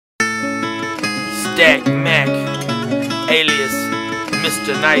Haystak Mac, alias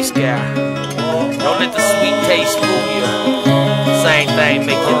Mr. Nice Guy. Don't let the sweet taste fool you. Same thing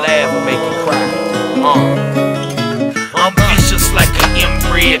make you laugh or make you cry. I'm vicious like an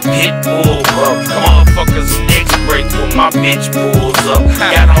inbred pit bull. Motherfuckers necks break when my bitch pulls up.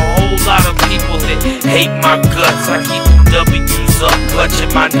 Got a whole lot of people that hate my guts. I keep them W's up,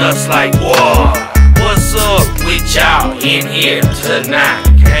 clutching my nuts like, whoa. What's up with y'all in here tonight?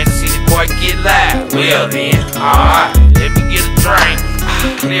 Can't see the boy get live. Well then, alright, let me get a drink,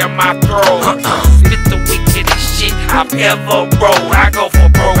 clear my throat, spit the wickedest shit I've ever wrote. I go for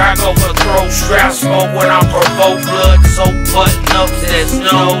broke, I go for throat strap smoke when I'm provoked. Blood soap button ups, that's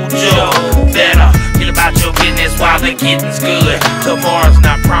no joke. Better get about your business while the getting's good. Tomorrow's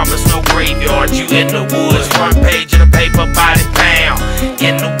not promised, no graveyard, you in the woods. Front page of the paper, body pound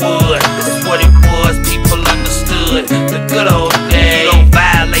in the wood. This is what it was, people understood the good old days. You don't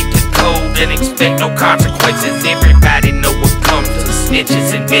violate the code and expect no consequences. Everybody know what comes to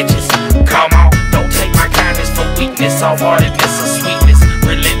snitches and bitches. Come on, don't take my kindness for weakness, soft-heartedness or sweetness.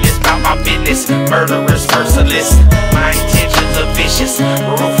 Relentless about my business, murderous, merciless. My intentions are vicious,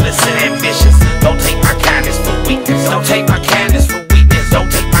 ruthless and ambitious. Don't take my kindness for weakness. Don't take my kindness for weakness. Don't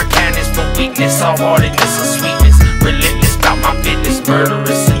take my kindness for weakness, soft-heartedness or sweetness. Relentless about my business,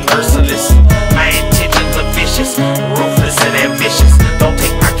 murderous and merciless. My intentions are vicious, ruthless and ambitious. Don't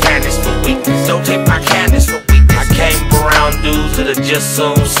take my kindness for weakness. Don't take my kindness for weakness. I came around dudes that are just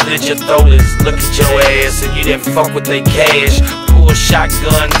soon slit your throat. Look at your ass and you didn't fuck with they cash. Pull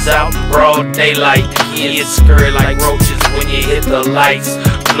shotguns out in broad daylight. Kids scurry like roaches when you hit the lights.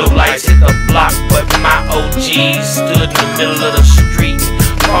 Blue lights hit the block, but my OGs stood in the middle of the street.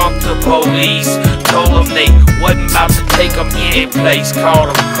 Punked the police, told them they wasn't about to take them any place. Called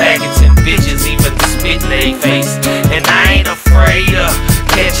them faggots and bitches, even spit in their face. And I ain't afraid of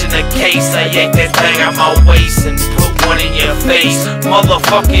catching a case. I yank that thing out my waist and put one in your face.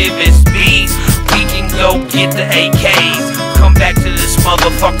 Motherfucker, if it's beef, we can go get the AKs. Come back to this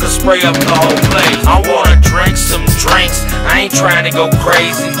motherfucker, spray up the whole place. I wanna drink some drinks, I ain't trying to go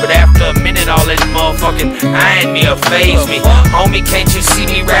crazy, but after a minute all that motherfucking eyeing me or phase me. Homie, can't you see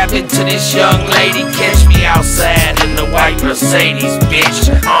me rapping to this young lady? Catch me outside in the white Mercedes, bitch.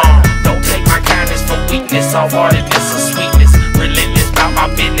 Don't take my kindness for weakness, soft-heartedness or sweetness. Relentless about my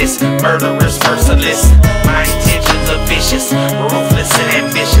business, murderous, merciless. My intentions are vicious, ruthless and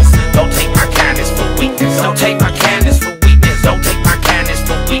ambitious. Don't take my kindness for weakness. Don't take my kindness for weakness. Don't take my kindness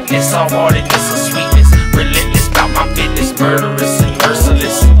for weakness, soft-heartedness or sweetness. Relentless about my business, murderous and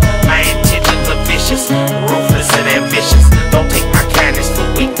merciless. My intentions are vicious, ruthless and ambitious. Don't take my kindness for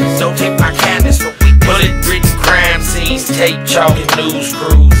weakness. Don't take my kindness for weakness. Bullet-ridden crime scenes, tape, chalk and news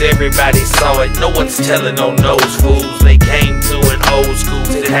crews. Everybody saw it, no one's telling on those fools. They came through in old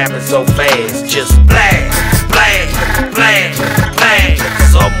schools, it happened so fast. Just blast, blast, blast, blast.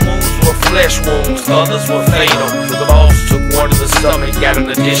 Some wounds were flesh wounds, others were fatal. The boss took one to the stomach, got an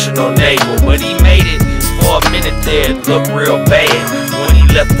additional navel. But he made it for a minute there, it looked real bad. When he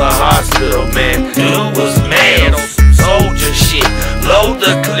left the hospital, man, dude was mad on some soldier shit. Load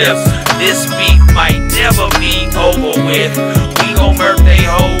the clips, this beef might never be over with. We gon' murder they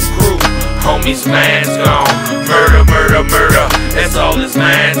whole crew, homie's mind's gone. Murder, murder, murder, that's all his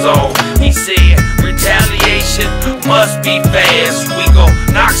mind's on. He said retaliation must be fast. We gon'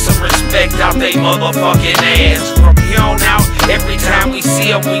 knock some respect out they motherfucking ass. From here on out, every time we see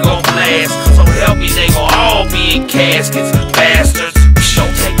them, we gon' blast. So help me, they gon' all be in caskets, bastards.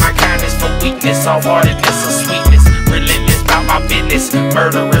 Don't take my kindness for weakness, soft-heartedness or sweetness. Relentless about my business,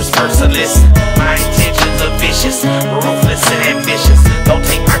 murderous, merciless. My intentions are vicious, ruthless and ambitious. Don't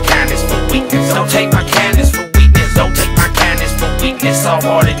take my kindness for weakness. Don't take my kindness for weakness. Don't take my kindness for weakness,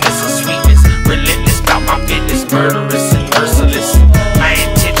 soft-heartedness or